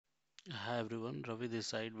Hi everyone, Ravi this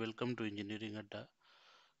side. Welcome to Engineering Adda.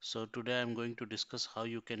 So today I'm going to discuss how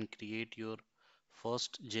you can create your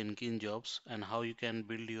first Jenkins jobs and how you can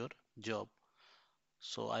build your job.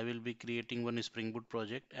 So I will be creating one Spring Boot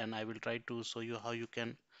project and I will try to show you how you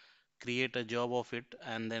can create a job of it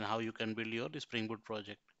and then how you can build your Spring Boot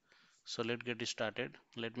project. So let's get started.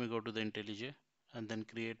 Let me go to the IntelliJ and then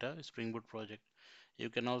create a Spring Boot project. You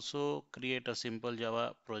can also create a simple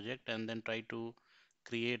Java project and then try to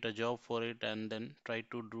create a job for it and then try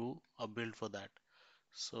to do a build for that.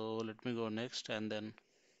 So let me go next and then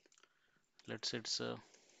let's say it's a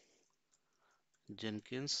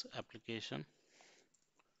Jenkins application,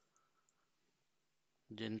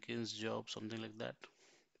 Jenkins job, something like that.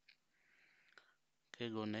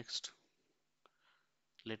 Okay, go next.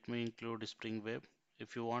 Let me include Spring Web.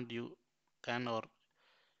 If you want, you can, or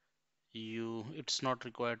it's not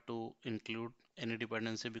required to include any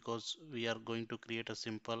dependency because we are going to create a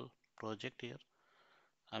simple project here.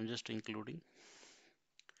 I'm just including.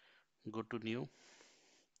 Go to new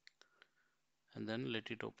and then let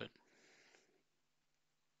it open.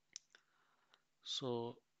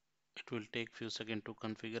 So it will take few seconds to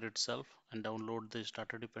configure itself and download the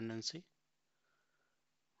starter dependency.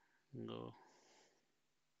 Go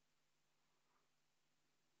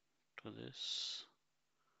to this.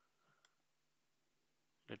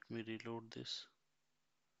 Let me reload this.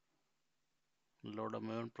 Load a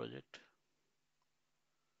my own project.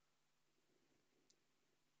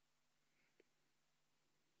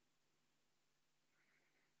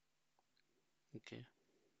 Okay,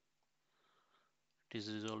 it is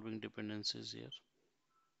resolving dependencies here.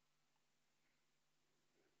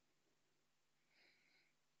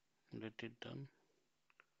 Let it done.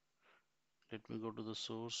 Let me go to the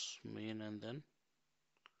source main and then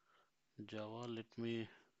Java. Let me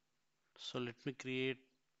create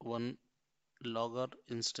one logger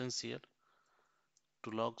instance here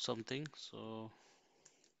to log something. So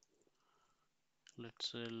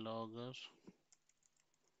let's say logger.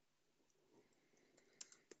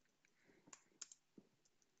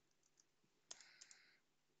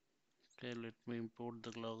 Okay, let me import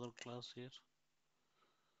the logger class here.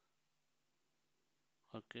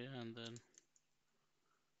 Okay, and then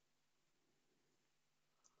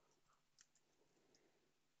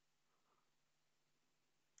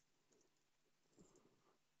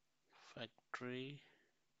factory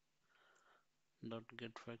dot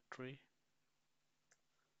get factory.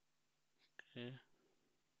 Okay,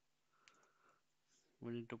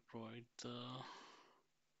 we need to provide the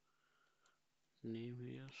name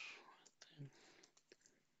here.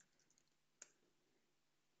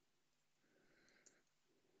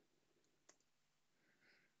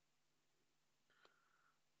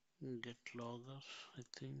 I think get logger. I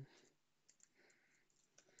think.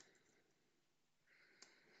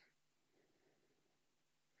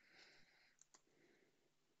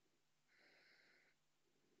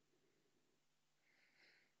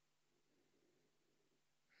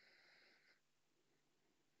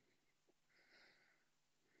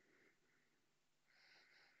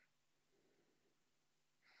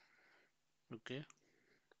 Okay.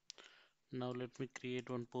 Now let me create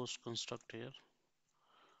one post construct here.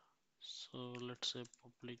 So let's say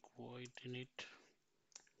public void init.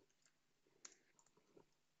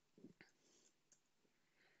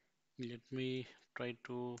 Let me try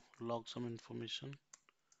to log some information.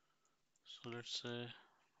 So let's say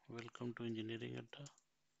welcome to engineering Adda.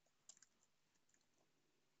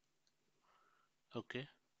 Okay,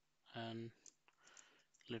 and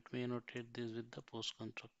let me annotate this with the post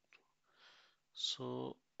construct.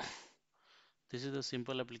 So this is the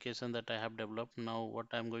simple application that I have developed. Now what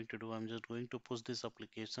I'm going to do, I'm just going to push this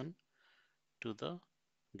application to the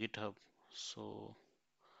GitHub. So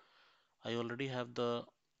I already have the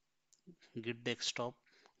Git desktop,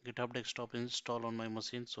 GitHub desktop installed on my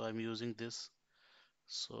machine, so I'm using this.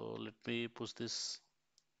 So let me push this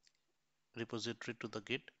repository to the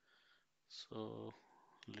Git. So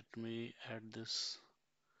let me add this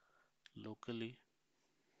locally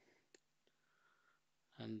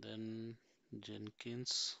and then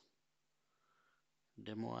Jenkins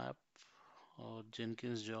demo app or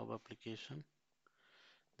Jenkins job application.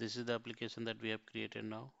 This is the application that we have created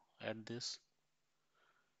now. Add this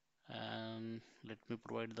and let me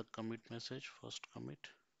provide the commit message. First commit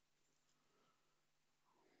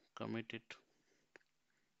it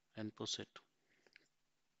and push it.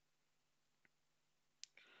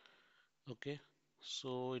 Okay,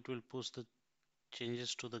 so it will push the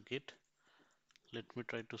changes to the Git. Let me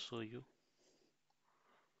try to show you.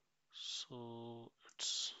 So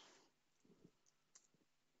it's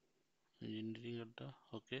engineering Adda.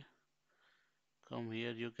 Okay, Come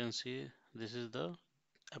here, you can see this is the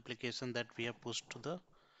application that we have pushed to the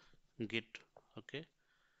Git. Okay,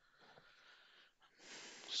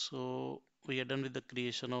 so we are done with the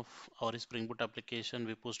creation of our Spring Boot application.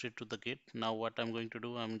 We pushed it to the Git. Now what I'm going to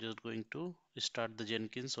do, I'm just going to start the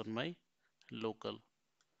Jenkins on my local.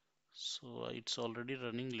 So it's already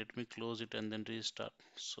running. Let me close it and then restart.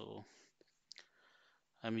 So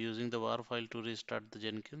I'm using the var file to restart the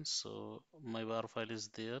Jenkins. So my var file is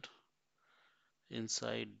there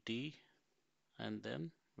inside D, and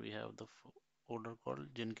then we have the folder called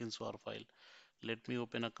Jenkins var file. Let me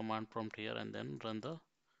open a command prompt here and then run the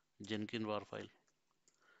Jenkins var file.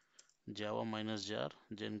 Java -jar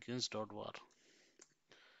jenkins.var.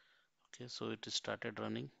 Okay, so it started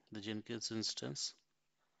running the Jenkins instance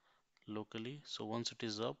locally. So once it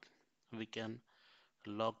is up, we can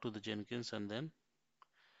log to the Jenkins and then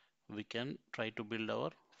we can try to build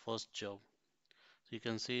our first job. So you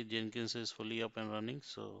can see Jenkins is fully up and running.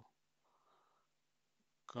 So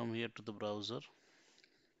come here to the browser.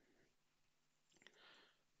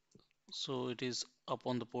 So it is up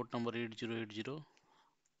on the port number 8080.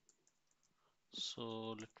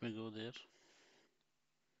 So let me go there.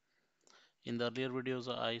 In the earlier videos,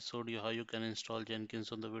 I showed you how you can install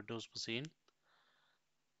Jenkins on the Windows machine.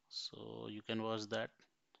 So you can watch that.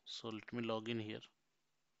 So let me log in here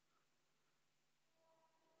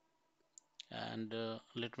and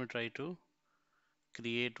let me try to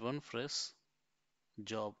create one fresh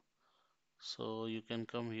job. So you can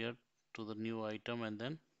come here to the new item and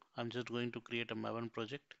then I'm just going to create a Maven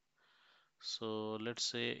project. So let's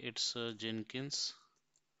say it's a Jenkins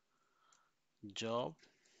job.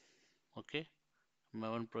 Okay,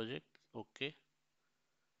 Maven project. Okay,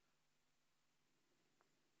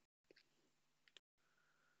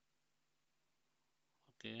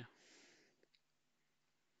 okay.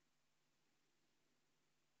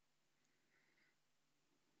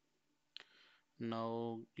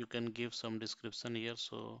 Now you can give some description here.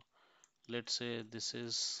 So let's say this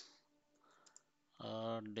is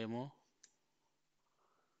a demo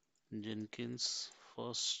Jenkins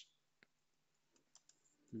first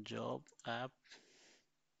job app.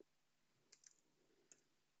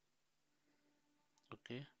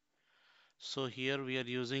 Okay, so here we are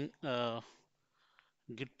using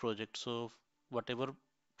Git project. So whatever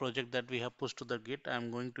project that we have pushed to the Git, I'm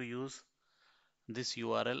going to use this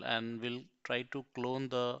URL and we'll try to clone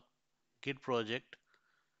the Git project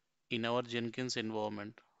in our Jenkins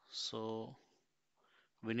environment. So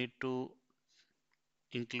we need to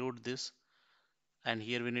include this, and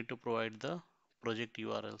here we need to provide the project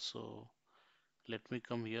URL. So let me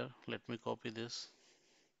come here, let me copy this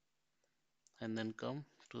and then come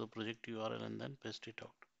to the project URL and then paste it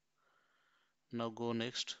out. Now go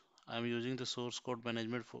next. I'm using the source code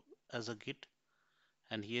management for, as a Git,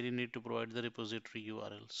 and here you need to provide the repository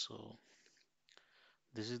URL. So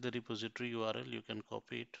this is the repository URL. You can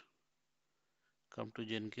copy it, come to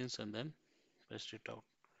Jenkins and then paste it out.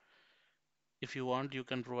 If you want, you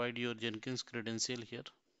can provide your Jenkins credential here.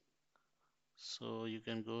 So you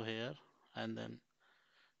can go here and then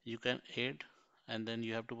you can add, and then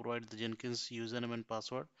you have to provide the Jenkins username and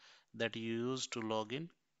password that you use to log in,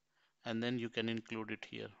 and then you can include it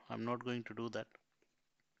here. I'm not going to do that.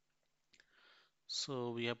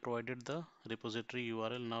 So we have provided the repository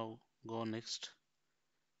URL. Now go next,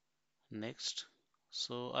 next.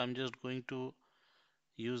 So I'm just going to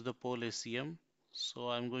use the poll SCM. So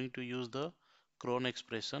I'm going to use the cron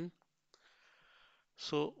expression.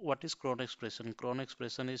 So what is cron expression? Cron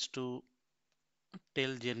expression is to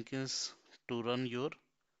tell Jenkins to run your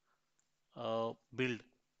build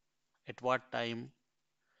at what time,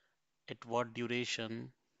 at what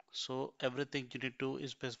duration. So everything you need to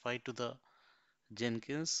specify to the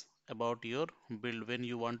Jenkins about your build when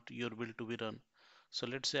you want your build to be run. So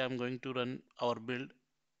let's say I'm going to run our build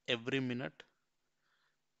every minute,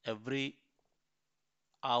 every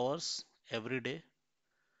hours, every day,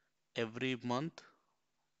 every month,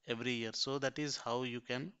 every year. So that is how you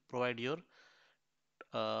can provide your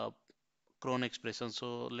uh, cron expression.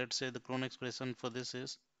 So let's say the cron expression for this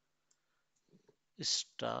is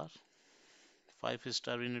star, 5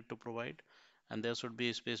 star we need to provide, and there should be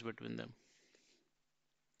a space between them.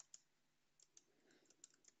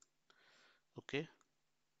 Okay,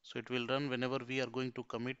 so it will run whenever we are going to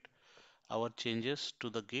commit our changes to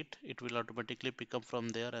the Git. It will automatically pick up from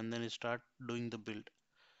there and then start doing the build.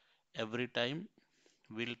 Every time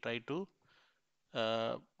we'll try to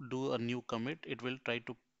do a new commit, it will try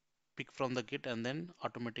to pick from the Git and then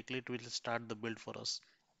automatically it will start the build for us.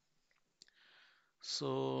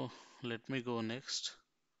 So let me go next.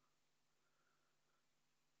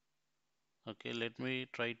 Okay, let me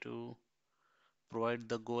try to provide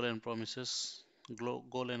the goal and promises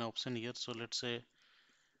goal and option here. So let's say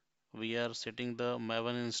we are setting the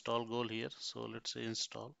Maven install goal here. So let's say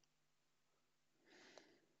install,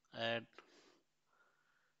 add,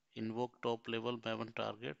 invoke top level Maven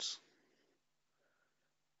targets.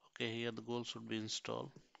 Okay, here the goal should be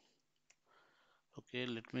installed. Okay,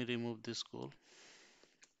 let me remove this goal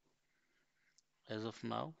as of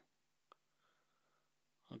now.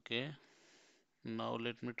 Okay, now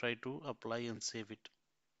let me try to apply and save it.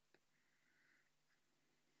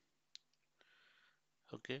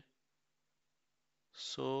 Okay,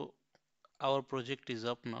 so our project is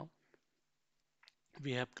up now.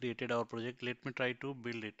 We have created our project. Let me try to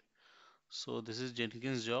build it. So this is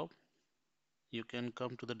Jenkins job. You can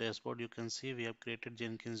come to the dashboard. You can see we have created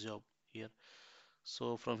Jenkins job here.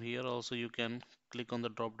 So from here also you can click on the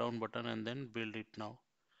drop down button and then build it now.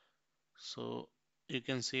 So you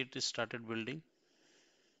can see it is started building.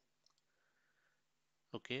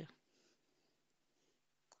 Okay,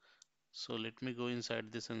 so let me go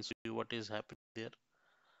inside this and see what is happening there.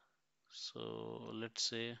 So let's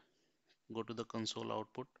say go to the console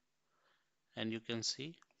output and you can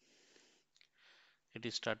see it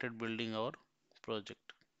is started building our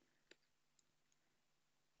project.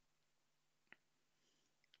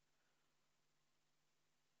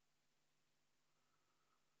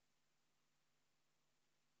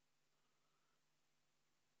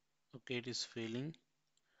 Okay, it is failing.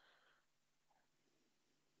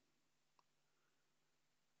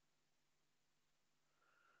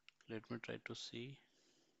 Let me try to see.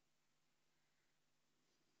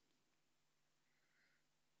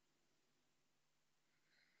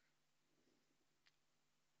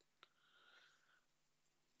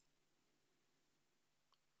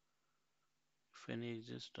 If any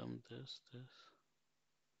exists, dump this.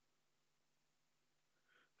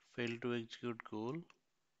 Fail to execute goal.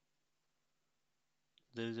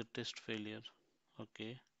 There is a test failure.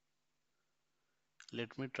 Okay.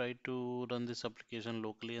 Let me try to run this application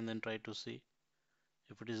locally and then try to see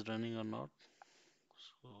if it is running or not.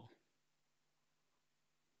 So,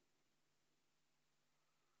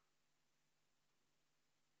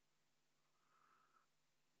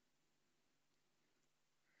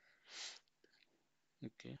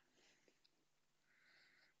 okay.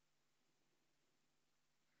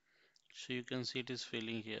 So you can see it is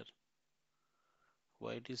failing here.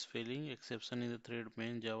 Why it is failing? Exception in the thread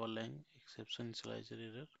main Java lang, exception initializer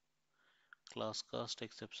error, class cast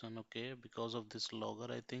exception. Okay, because of this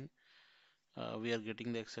logger, I think we are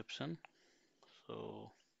getting the exception. So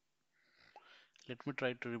let me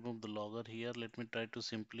try to remove the logger here. Let me try to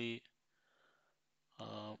simply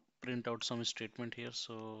print out some statement here.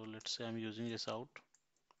 So let's say I'm using this out.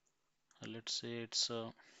 Let's say it's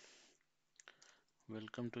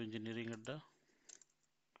welcome to EnggAdda.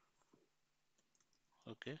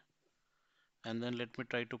 Okay, and then let me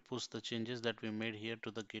try to push the changes that we made here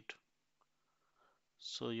to the Git.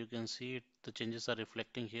 So you can see it, the changes are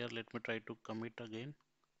reflecting here. Let me try to commit again.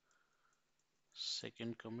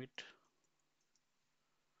 Second commit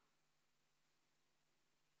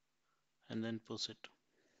and then push it.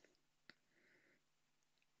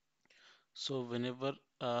 So whenever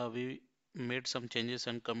we made some changes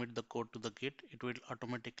and commit the code to the Git, it will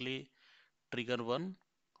automatically trigger one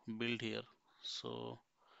build here. So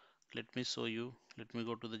let me show you. Let me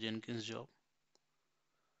go to the Jenkins job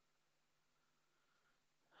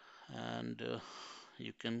and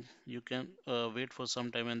you can wait for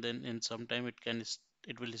some time and then in some time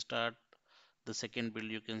it will start the second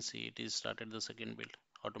build. You can see it is started the second build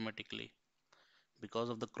automatically because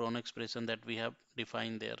of the cron expression that we have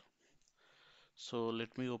defined there. So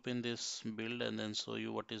let me open this build and then show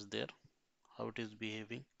you what is there, how it is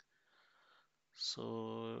behaving.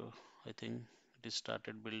 So I think it is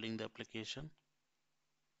started building the application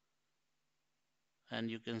and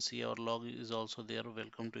you can see our log is also there.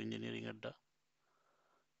 Welcome to EnggAdda.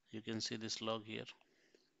 You can see this log here.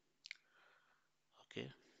 Okay,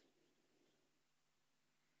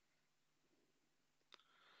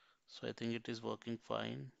 so I think it is working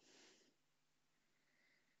fine.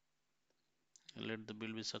 Let the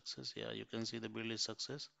build be success. Yeah, you can see the build is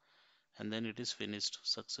success and then it is finished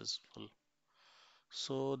successful.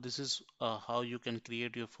 So this is how you can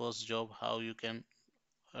create your first job, how you can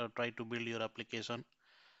try to build your application.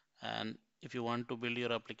 And if you want to build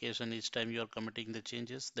your application each time you are committing the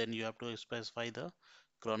changes, then you have to specify the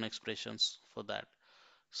cron expressions for that.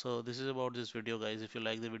 So this is about this video, guys. If you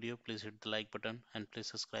like the video, please hit the like button and please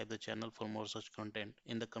subscribe the channel for more such content.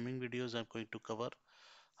 In the coming videos I'm going to cover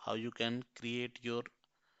how you can create your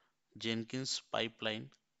Jenkins pipeline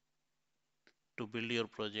to build your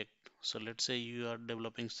project. So let's say you are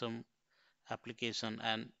developing some application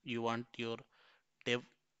and you want your dev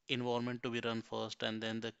environment to be run first and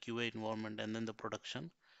then the QA environment and then the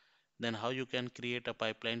production, then how you can create a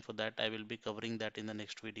pipeline for that, I will be covering that in the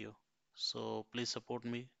next video. So please support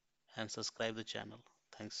me and subscribe the channel.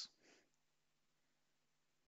 Thanks.